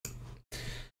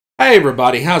Hey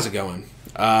everybody, how's it going?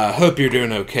 Hope you're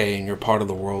doing okay in your part of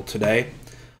the world today.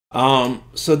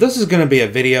 So this is going to be a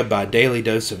video by Daily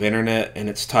Dose of Internet, and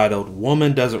it's titled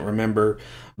 "Woman Doesn't Remember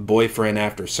Boyfriend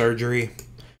After Surgery."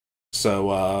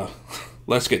 So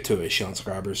let's get to it, Sean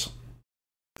Scribers.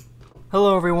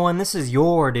 Hello everyone, this is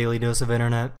your Daily Dose of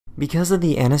Internet. Because of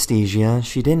the anesthesia,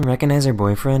 she didn't recognize her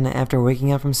boyfriend after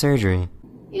waking up from surgery.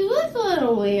 You look a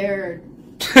little weird.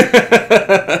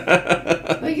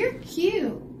 But you're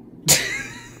cute.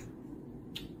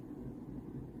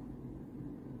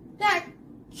 That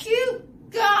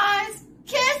cute guy's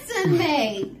kissing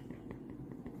me.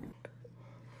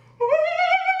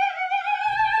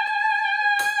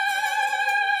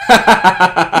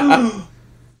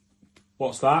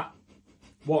 What's that?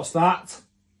 What's that?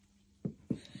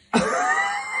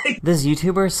 This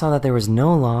YouTuber saw that there was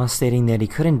no law stating that he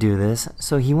couldn't do this,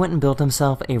 so he went and built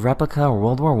himself a replica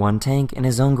World War I tank in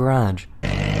his own garage.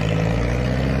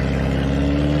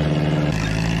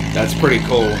 That's pretty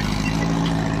cool.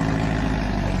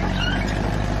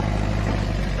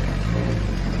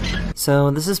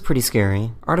 So this is pretty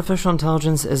scary. Artificial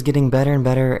intelligence is getting better and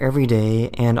better every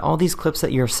day, and all these clips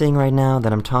that you're seeing right now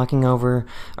that I'm talking over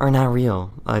are not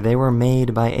real. They were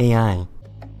made by AI.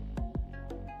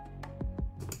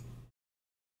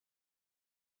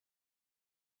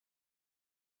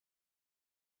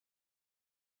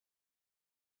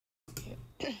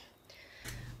 I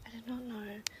did not know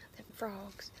that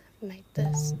frogs made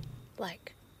this,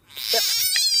 like...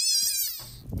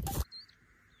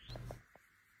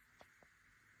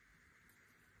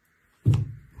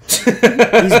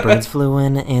 These birds flew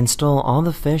in and stole all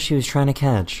the fish he was trying to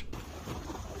catch.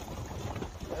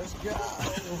 Let's go.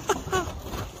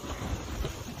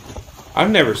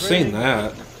 I've never seen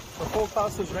that. The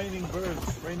forecast is raining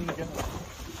birds, raining again.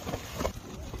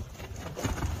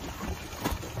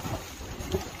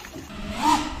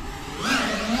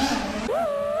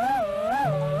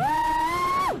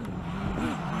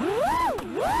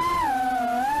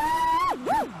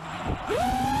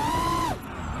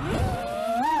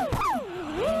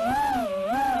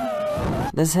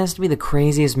 This has to be the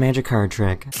craziest magic card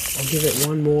trick. I'll give it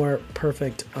one more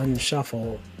perfect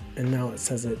unshuffle, and now it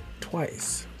says it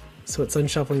twice. So it's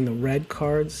unshuffling the red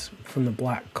cards from the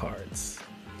black cards.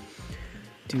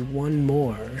 Do one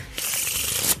more,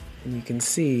 and you can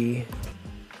see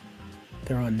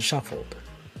they're unshuffled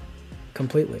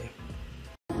completely.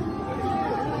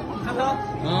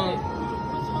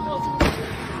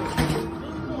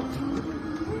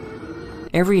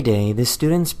 Every day, the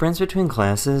student sprints between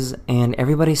classes, and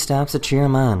everybody stops to cheer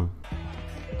him on.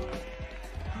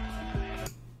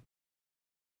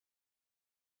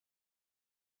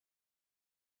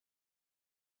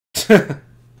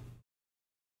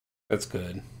 That's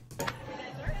good.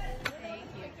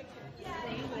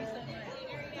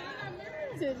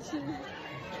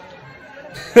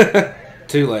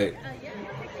 Too late.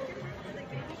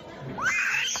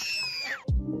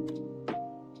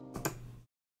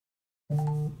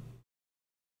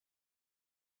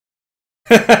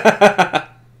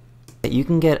 You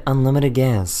can get unlimited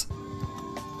gas.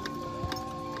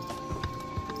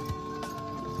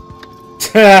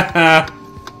 If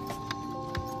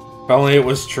only it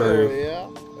was true. Oh yeah,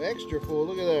 extra full,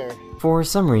 look at there. For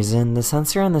some reason, the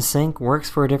sensor on the sink works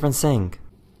for a different sink.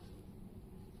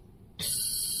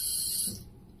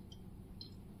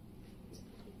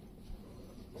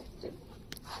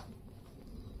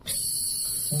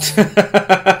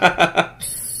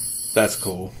 That's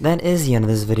cool. That is the end of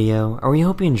this video. We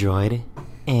hope you enjoyed,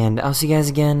 and I'll see you guys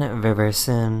again very, very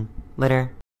soon.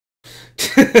 Later.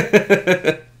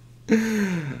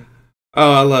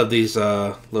 Oh, I love these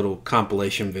little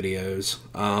compilation videos.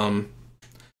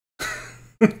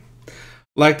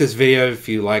 Like this video if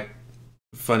you like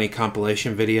funny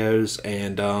compilation videos,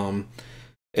 and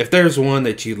if there's one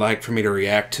that you'd like for me to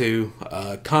react to,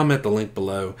 comment the link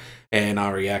below and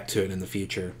I'll react to it in the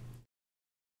future.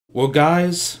 Well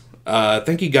guys,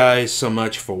 thank you guys so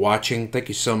much for watching. Thank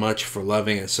you so much for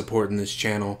loving and supporting this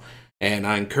channel, and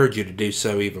I encourage you to do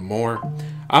so even more.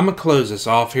 I'm going to close this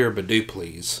off here, but do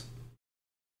please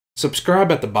subscribe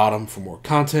at the bottom for more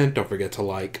content. Don't forget to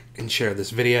like and share this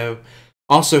video.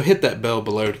 Also hit that bell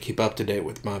below to keep up to date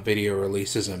with my video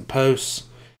releases and posts.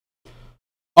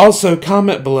 Also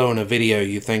comment below in a video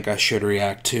you think I should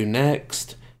react to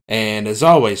next. And as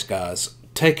always guys,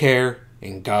 take care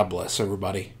and God bless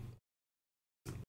everybody.